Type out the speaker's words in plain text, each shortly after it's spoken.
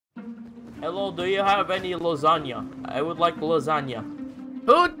Hello, do you have any lasagna? I would like lasagna.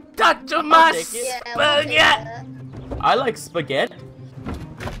 Who touched my spaghetti? I like spaghetti.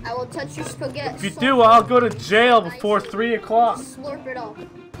 I will touch your spaghetti. If you do, I'll go to jail before 3 o'clock. Slurp it up.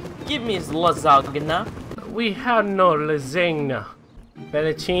 Give me lasagna. We have no lasagna.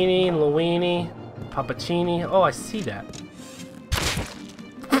 Fettuccine, linguine, pappuccini. Oh, I see that.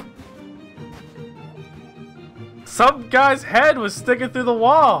 Some guy's head was sticking through the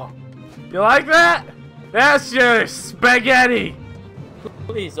wall. You like that? That's your spaghetti.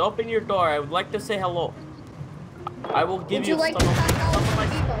 Please open your door. I would like to say hello. I will give you like some of my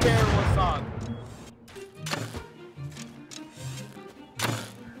spare lasagna.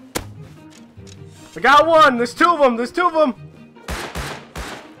 I got one. There's 2 of them. There's 2 of them.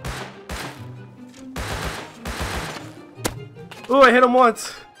 Ooh, I hit him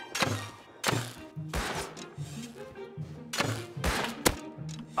once.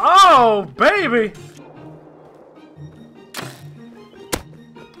 Oh, baby.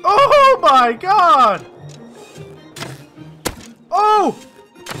 Oh, my God. Oh!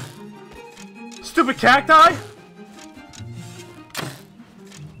 Stupid cacti?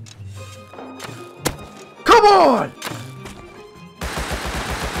 Come on!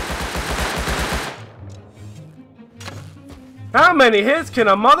 How many hits can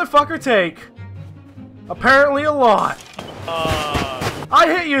a motherfucker take? Apparently a lot. I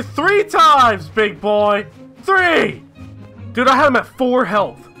hit you 3 times, big boy. 3! Dude, I had him at 4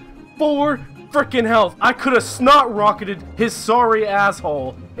 health. 4 freaking health. I could have snot rocketed his sorry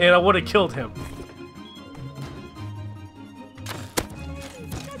asshole and I would have killed him.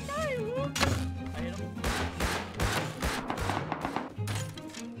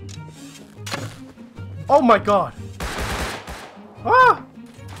 Oh my God. Ah!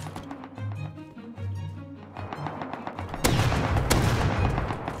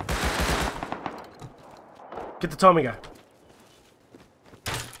 Get the Tommy guy.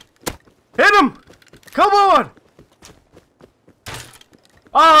 Hit him! Come on!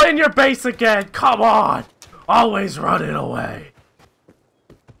 Oh, in your base again! Come on! Always running away.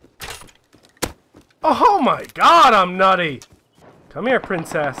 Oh my God, I'm nutty! Come here,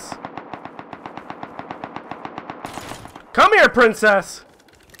 princess. Come here, princess!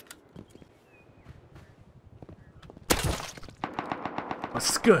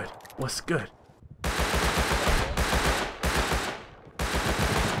 What's good? What's good?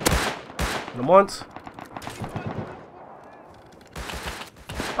 Hit him once.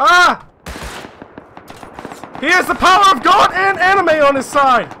 Ah! He has the power of God and anime on his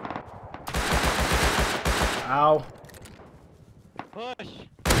side! Ow. Push.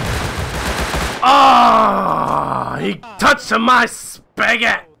 Ah! He touched my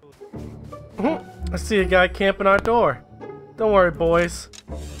spaghetti! I see a guy camping our door. Don't worry, boys.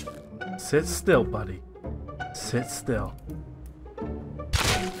 Sit still, buddy. Sit still.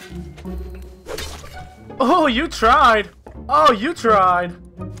 Oh, you tried! Oh, you tried!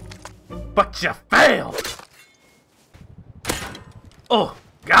 But you failed! Oh,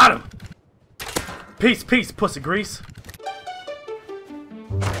 got him! Peace, peace, pussy grease.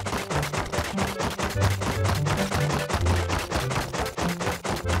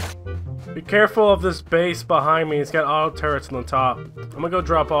 Be careful of this base behind me. It's got auto turrets on the top. I'm gonna go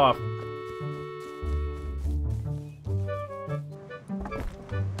drop off.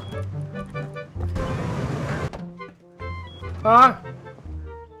 Huh?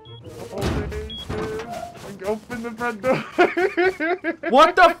 Open the front door.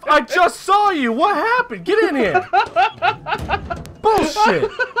 What the f- I just saw you! What happened? Get in here!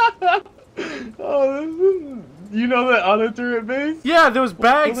 Bullshit! Oh, you know that auto turret base? Yeah, there was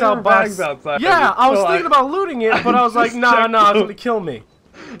bags Well, there out were by. bags outside. Yeah, I was So thinking about looting it, but I was like, nah, checked nah, it's them. gonna kill me.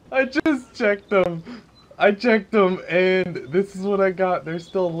 I just checked them. I checked them, and this is what I got. There's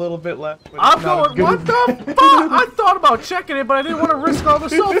still a little bit left. But I'm it's not as going, good what as the that. fuck? I thought about checking it, but I didn't want to risk all the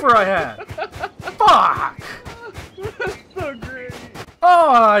sulfur I had. Fuck! That's so great.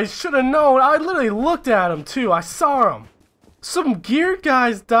 Oh, I should have known. I literally looked at him too. I saw him. Some gear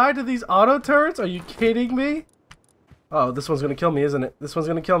guys died to these auto turrets? Are you kidding me? Oh, this one's gonna kill me, isn't it? This one's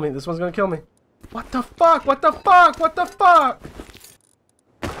gonna kill me. This one's gonna kill me. What the fuck? What the fuck? What the fuck?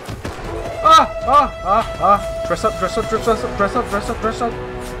 Dress up, dress up, dress up, dress up, dress up, dress up.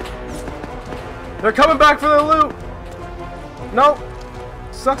 They're coming back for their loot. Nope.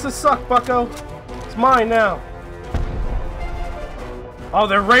 Sucks to suck, bucko. It's mine now. Oh,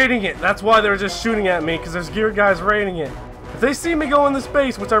 they're raiding it. That's why they're just shooting at me, because there's gear guys raiding it. If they see me go in this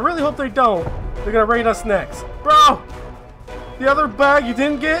base, which I really hope they don't, they're gonna raid us next. Bro! The other bag you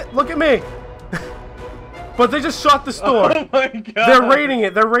didn't get? Look at me. But they just shot the store. Oh my god. They're raiding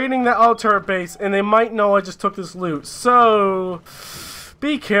it. They're raiding the auto turret base, and they might know I just took this loot. So,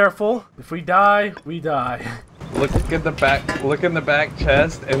 be careful. If we die, we die. Look at the back. Look in the back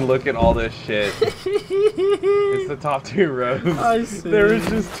chest and look at all this shit. It's the top 2 rows. I see. There was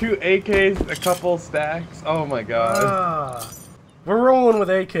just 2 AKs, a couple stacks. Oh my god. We're rolling with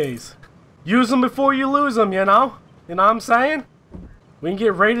AKs. Use them before you lose them, you know? You know what I'm saying? We can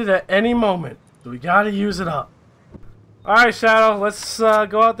get raided at any moment, so we gotta use it up. Alright, Shadow, let's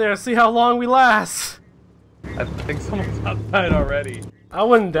go out there and see how long we last. I think someone's outside already. I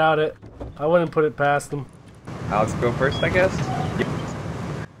wouldn't doubt it. I wouldn't put it past them. Alex, go first, I guess.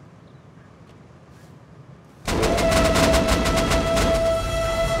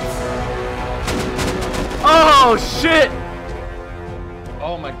 Oh, shit!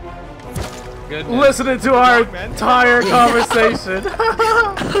 Oh my goodness. Listening to our entire conversation.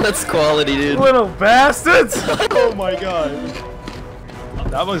 That's quality, dude. Little bastards! Oh my god.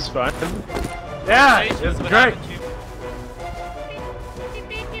 That was fun. Yeah, it's great.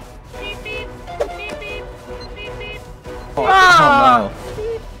 Oh, Ah!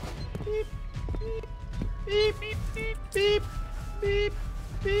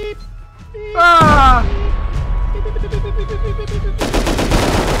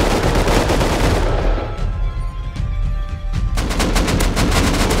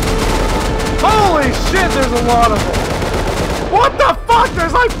 Holy shit, there's a lot of them. What the fuck?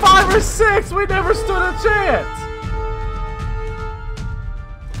 There's like 5 or 6. We never stood a chance.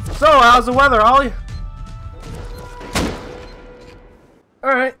 So, how's the weather, Ollie?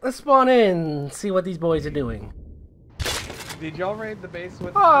 Alright, let's spawn in, see what these boys are doing. Did y'all raid the base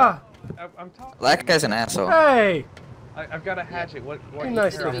with? Ah! I'm talking. that guy's an asshole. Hey! I've got a hatchet. What Be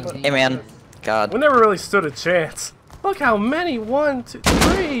nice to him. Hey, man. God. We never really stood a chance. Look how many. 1, 2,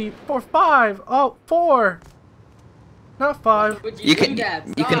 3, 4, 5. Oh, 4. Not 5. You can.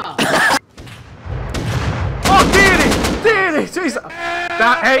 You can. Oh, deity! Jeez.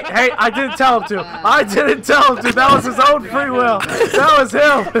 Hey, I didn't tell him to. I didn't tell him to. That was his own free will. That was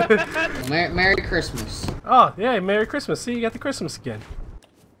him. Merry Christmas. Oh, yeah, Merry Christmas. See, you got the Christmas skin.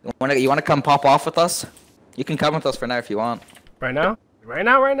 You wanna come pop off with us? You can come with us for now if you want. Right now? Right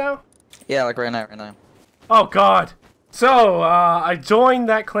now? Yeah, like right now. Oh, God. So, I joined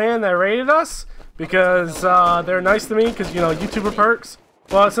that clan that raided us because they're nice to me because, you know, YouTuber perks.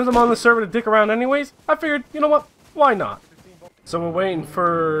 Well, since I'm on the server to dick around anyways, I figured, you know what? Why not? So we're waiting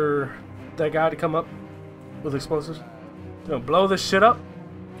for that guy to come up with explosives. Gonna blow this shit up.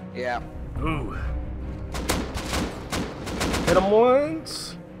 Yeah. Ooh. Hit him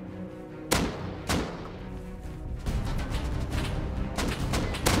once.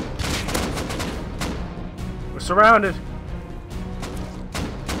 We're surrounded.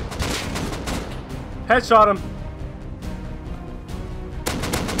 Headshot him.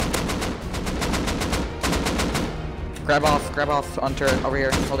 Grab off on turret over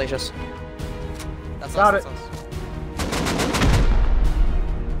here. Holdacious. That's Got us, it. that's us.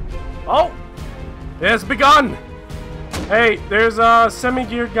 Oh! It has begun! Hey, there's a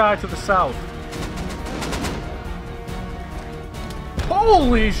semi-geared guy to the south.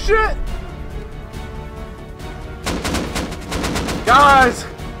 Holy shit! Guys!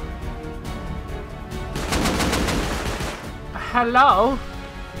 Hello?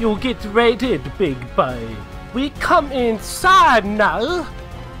 You'll get raided, big boy. We come inside now.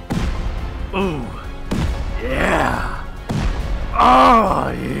 Ooh. Yeah. Oh,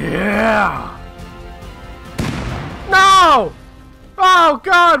 yeah. No! Oh,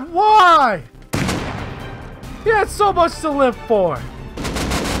 God, why? He had so much to live for.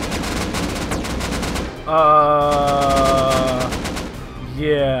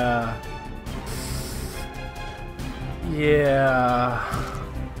 Yeah. Yeah.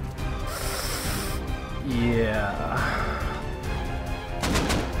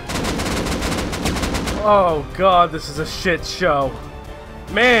 Oh God, this is a shit show.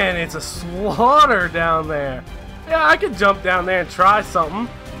 Man, it's a slaughter down there. Yeah, I could jump down there and try something,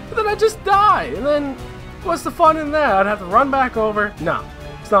 but then I just die. And then, what's the fun in that? I'd have to run back over. No,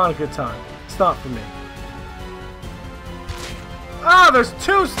 it's not a good time. It's not for me. Ah, there's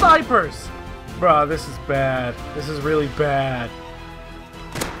 2 snipers! Bruh, this is bad. This is really bad.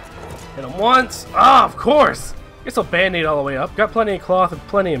 Hit him once. Ah, of course! Guess I'll band-aid all the way up. Got plenty of cloth and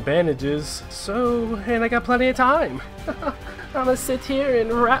plenty of bandages. So, and I got plenty of time. I'm gonna sit here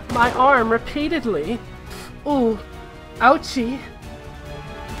and wrap my arm repeatedly. Ooh, ouchie.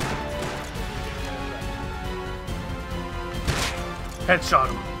 Headshot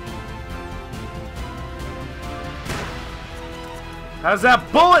him. How's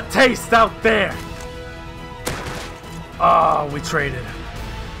that bullet taste out there? Oh, we traded.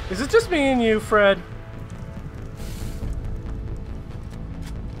 Is it just me and you, Fred?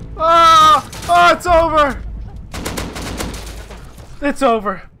 Ah! Oh, it's over! It's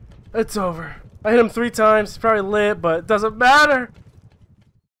over. It's over. I hit him 3 times. He's probably lit, but it doesn't matter.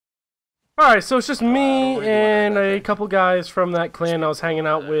 Alright, so it's just me and a couple guys from that clan I was hanging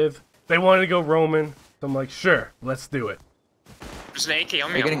out with. They wanted to go Roman. So I'm like, sure, let's do it. There's an AK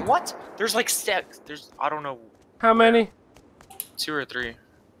on me. What? There's like stacks. I don't know. How many? 2 or 3.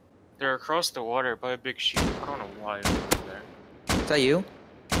 They're across the water by a big sheep. I don't know why they're there. Is that you?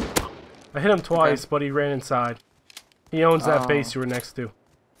 I hit him twice, but he ran inside. He owns that base you were next to.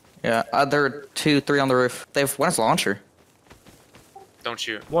 Yeah, there are 2, 3 on the roof. They have one's launcher. Don't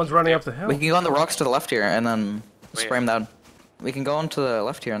shoot. One's running up the hill. We can go on the rocks to the left here and then spray them down. We can go on to the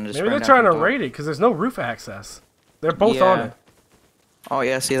left here and just Maybe spray they're them down trying to from the raid it because there's no roof access. They're both on it. Oh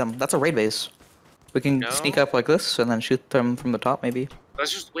yeah, I see them. That's a raid base. We can sneak up like this and then shoot them from the top, maybe.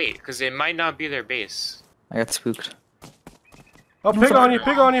 Let's just wait, because it might not be their base. I got spooked. Oh, pig on you,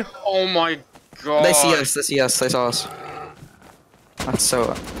 pig on you. Oh my god. They see us, they saw us. That's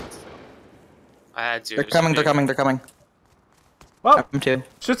so... I had to. They're coming. Well, I'm too.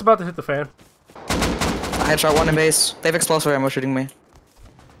 shit's about to hit the fan. I headshot one in base. They have explosive ammo shooting me.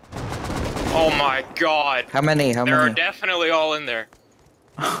 Oh my god. How many? There are definitely all in there.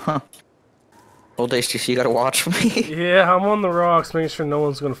 Holdacious, you gotta watch me. Yeah, I'm on the rocks, making sure no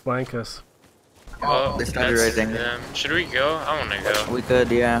one's gonna flank us. Oh, they started that's raiding. them. Should we go? I wanna go. We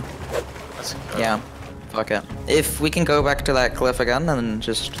could, yeah. Let's go. Yeah. Fuck it. If we can go back to that cliff again, and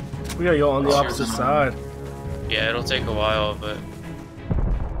just... We gotta go on the opposite side. Yeah, it'll take a while, but...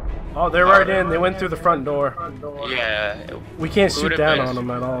 Oh, they're right in. They went through the front door. Yeah. We can't shoot down on them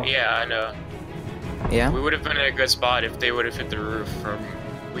at all. Yeah, I know. Yeah? We would have been in a good spot if they would have hit the roof from...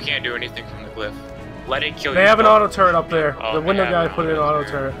 We can't do anything from the cliff. Let it kill you. They have an auto turret up there. Oh, The window guy put in an auto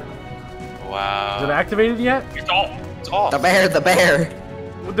turret. Wow. Is it activated yet? It's off. It's off. The bear!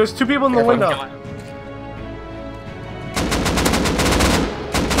 There's 2 people in the window.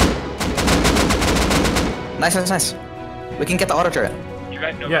 Nice. We can get the auto turret. You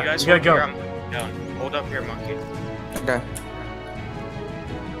guys, no, Yeah, you guys you gotta go. Here, down. Hold up here, monkey. Okay.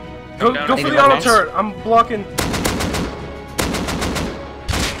 Go for the auto turret. I'm blocking.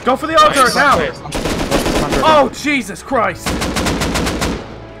 Go for the auto turret now. Oh, Jesus Christ.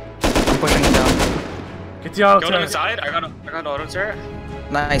 I'm pushing him down. Get the auto Go turret. inside. I got auto turret.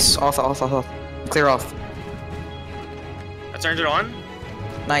 Nice. Off. Clear off. I turned it on.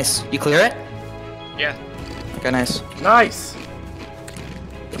 Nice. You clear it? Yeah. Okay, nice. Nice.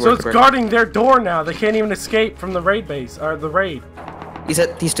 So it's guarding their door now. They can't even escape from the raid base, or the raid. He's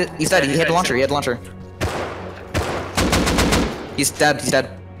dead. He had the launcher. He's dead.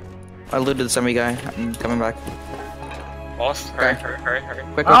 I looted the semi guy. I'm coming back. Off. Hurry.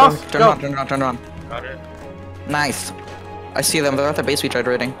 Quick, Off, turn it on. Got it. Nice. I see them. They're at the base we tried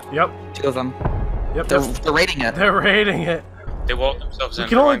raiding. Yep. 2 of them. Yep. They're raiding it. They're raiding it. They walled themselves in. You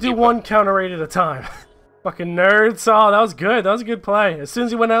can only do 1 counter raid at a time. Fucking nerds. Oh, that was good. That was a good play. As soon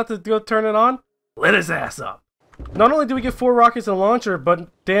as he went out to go turn it on, lit his ass up. Not only do we get 4 rockets and a launcher, but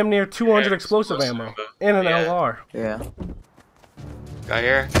damn near 200 explosive ammo. And an LR. Yeah. Guy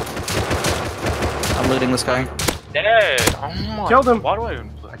here. I'm looting this guy. Dead. Oh my. Killed him. Why do I even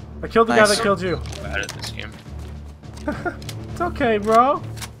play? I killed the guy that killed you. Bad at this game. It's okay, bro.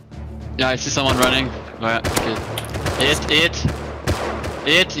 Yeah, I see someone running. Right, okay. He's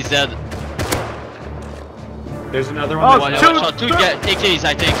dead. There's another Oh, one. Two AKs,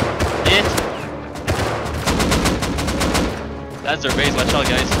 I think. That's their base, watch out,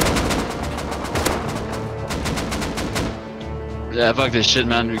 guys. Yeah, fuck this shit,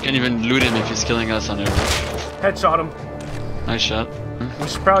 man. We can't even loot him if he's killing us on there. Headshot him. Nice shot. We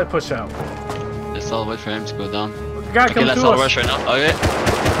should probably push out. Let's all wait for him to go down. The guy Okay, comes let's to all us. rush right now. Okay.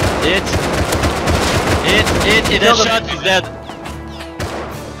 Headshot, he's dead.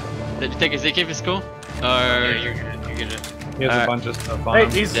 Did you take his AK if it's cool? Yeah, you get it. He has a bunch of stuff on Hey,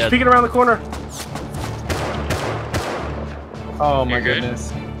 him. he's Dead. peeking around the corner. Oh my You're good?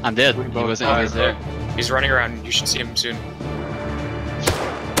 goodness. I'm dead. We He both wasn't died, always there. He's running around. You should see him soon.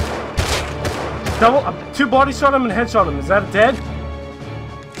 Double, 2 body shot him and headshot him. Is that dead?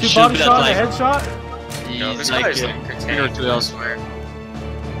 2 Should body be that shot and a flank. headshot? He's No, this like guy's like a one or tank. two I else. swear.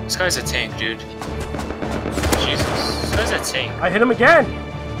 This guy's a tank, dude. Jesus. This guy's a tank. I hit him again.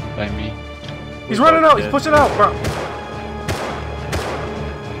 by me. He's running out. He's pushing out, bro.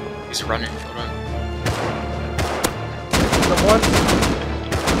 He's running. Hold on. Hit him once.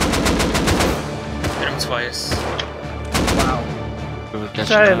 Hit him twice. Wow. We will catch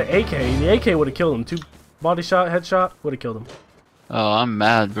If I had him an AK, the AK would have killed him. Body shot, headshot, would have killed him. Oh, I'm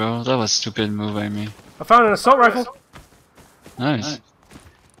mad, bro. That was a stupid move by me. I found an assault rifle. Nice.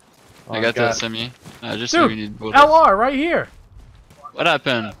 Oh, I got that semi. I just Dude, really need both. LR right here. What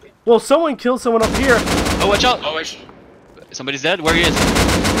happened? Well, someone killed someone up here. Oh, watch out! Oh, wait. Somebody's dead? Where he is?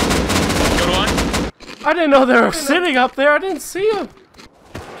 Killed one. I didn't know they were sitting up there. I didn't see him.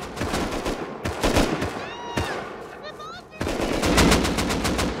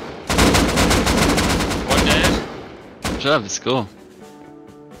 One dead. Good job, let's go.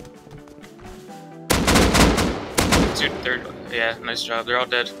 Dude, yeah, nice job. They're all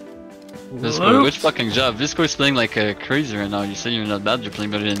dead. Visco, Luke? which fucking job? Visco is playing like crazy right now. You say you're not bad, you're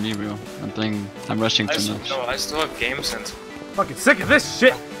playing better than me, bro. I'm rushing too much. No, I still have game sense. Fucking sick of this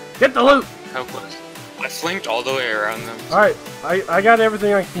shit. Get the loot. How close? I flinked all the way around them. Alright, I got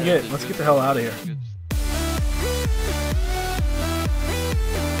everything I can get. Let's get the hell out of here. Good.